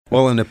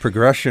Well, in the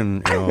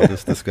progression,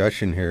 this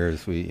discussion here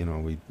is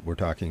we're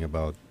talking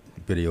about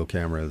video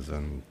cameras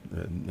and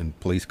in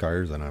police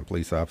cars and on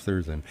police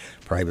officers and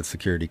private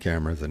security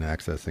cameras and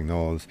accessing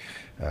those.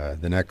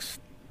 The next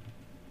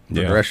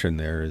progression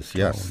there is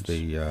drones.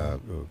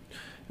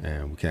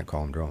 And we can't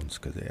call them drones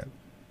because they have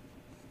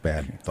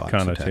bad thoughts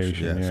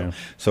connotation. attached.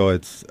 So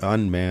it's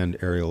unmanned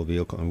aerial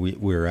vehicle, and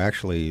we're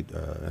actually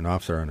an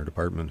officer in our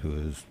department who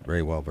is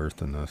very well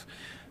versed in this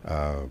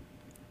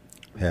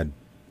had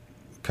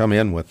come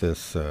in with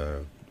this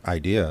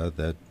idea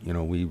that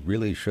we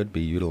really should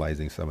be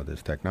utilizing some of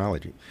this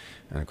technology,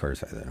 and of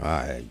course I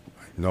said,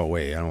 no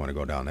way, I don't want to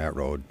go down that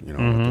road,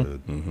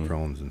 with the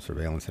drones and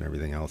surveillance and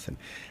everything else. And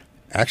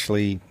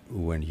actually,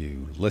 when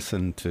you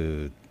listen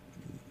to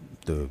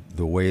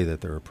the way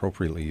that they're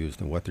appropriately used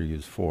and what they're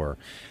used for,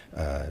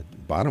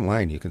 bottom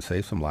line, you can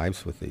save some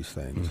lives with these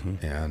things.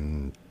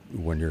 And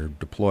when you're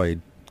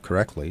deployed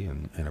correctly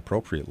and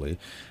appropriately,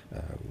 we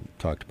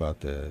talked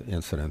about the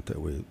incident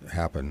that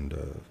happened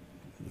a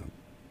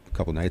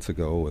couple nights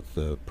ago with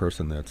the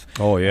person that's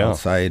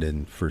outside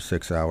and for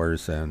 6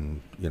 hours,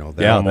 and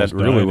that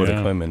really would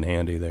have come in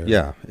handy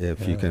there.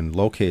 If you can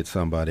locate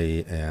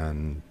somebody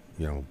and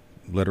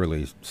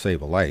literally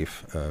save a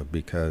life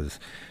because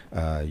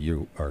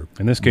you are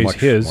in this case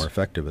much more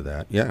effective at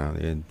that.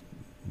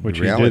 Which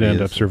he did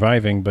end up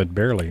surviving, but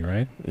barely,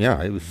 right?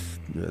 Yeah, it was.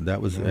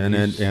 That was, and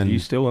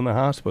he's still in the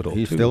hospital.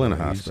 He's still in the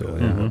hospital.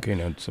 Looking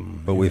at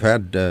some. But we've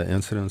had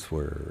incidents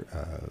where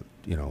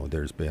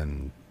there's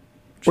been.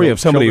 Where you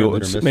have somebody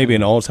who's maybe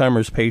an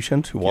Alzheimer's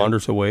patient who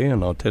wanders away, an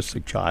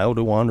autistic child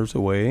who wanders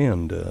away,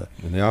 and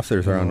the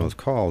officers are on those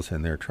calls,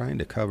 and they're trying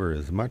to cover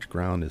as much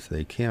ground as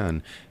they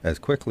can, as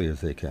quickly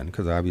as they can,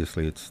 because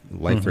obviously it's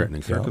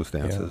life-threatening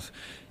circumstances,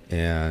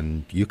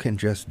 and you can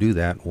just do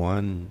that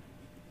one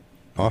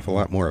awful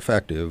lot more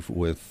effective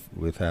with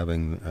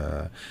having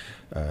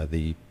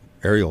the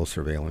aerial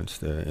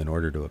surveillance in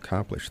order to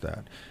accomplish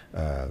that.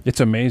 It's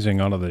amazing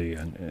all of the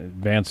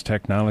advanced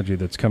technology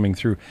that's coming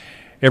through.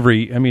 A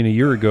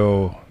year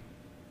ago,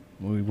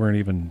 we weren't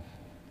even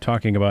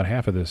talking about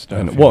half of this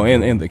stuff.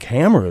 And the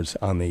cameras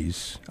on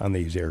these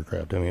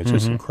aircraft. It's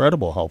just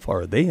incredible how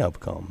far they have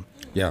come.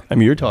 Yeah.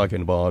 You're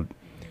talking about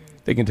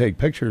they can take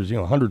pictures,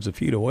 hundreds of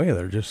feet away.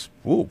 They're just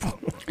whoop.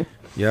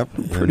 Yep.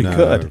 Pretty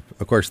good.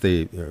 Of course,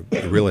 the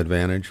real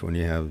advantage when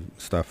you have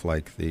stuff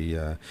like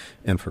the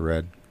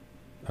infrared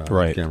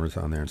cameras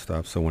on there and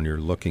stuff. So when you're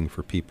looking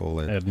for people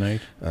at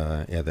night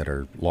that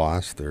are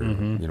lost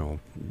or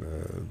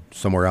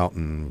somewhere out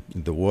in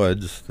the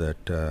woods,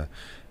 that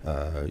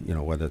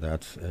whether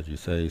that's, as you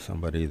say,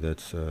 somebody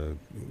that's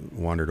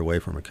wandered away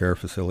from a care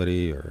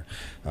facility or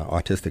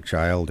autistic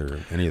child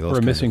or any of those, or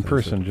a missing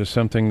person, just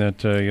something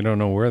that you don't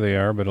know where they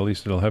are, but at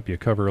least it'll help you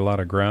cover a lot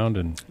of ground.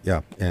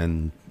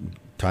 And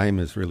time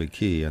is really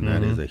key, and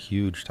that is a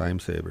huge time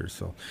saver.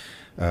 So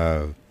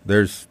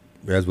there's,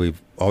 as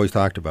we've always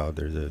talked about,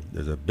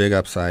 there's a big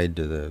upside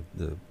to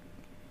the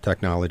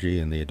technology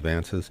and the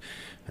advances,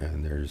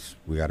 and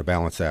we got to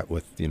balance that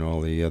with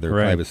the other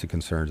privacy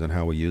concerns and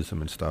how we use them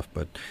and stuff.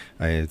 But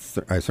I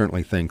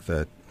certainly think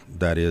that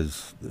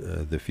is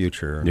the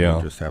future, and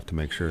we just have to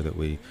make sure that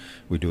we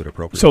do it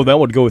appropriately. So that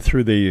would go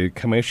through the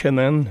commission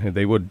then?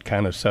 They would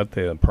kind of set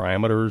the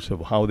parameters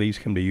of how these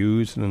can be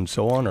used and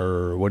so on,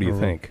 or what do you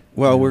think?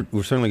 Well,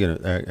 we're certainly going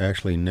to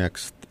actually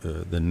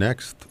the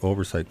next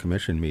Oversight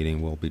Commission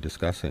meeting will be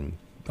discussing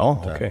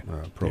that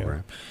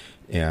program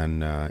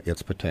and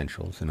its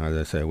potentials. And as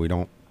I say, we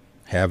don't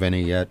have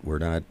any yet. We're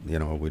not,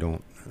 we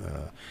don't.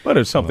 But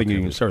it's something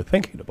you can start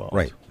thinking about.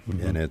 Right.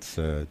 And it's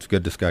a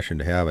good discussion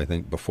to have, I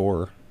think,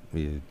 before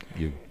you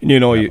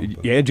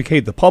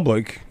educate the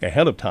public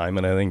ahead of time,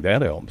 and I think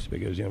that helps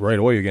because right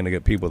away you're going to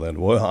get people that,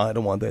 I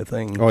don't want that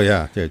thing. Oh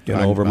yeah,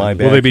 over my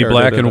back. Will they be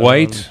black and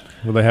white?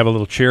 Will they have a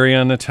little cherry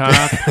on the top?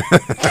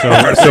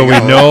 so we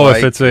know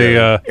if it's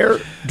a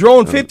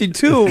drone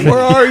 52. Where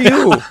are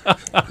you?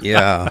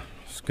 Yeah,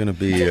 it's going to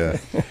be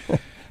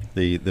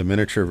the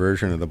miniature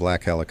version of the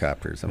black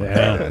helicopters.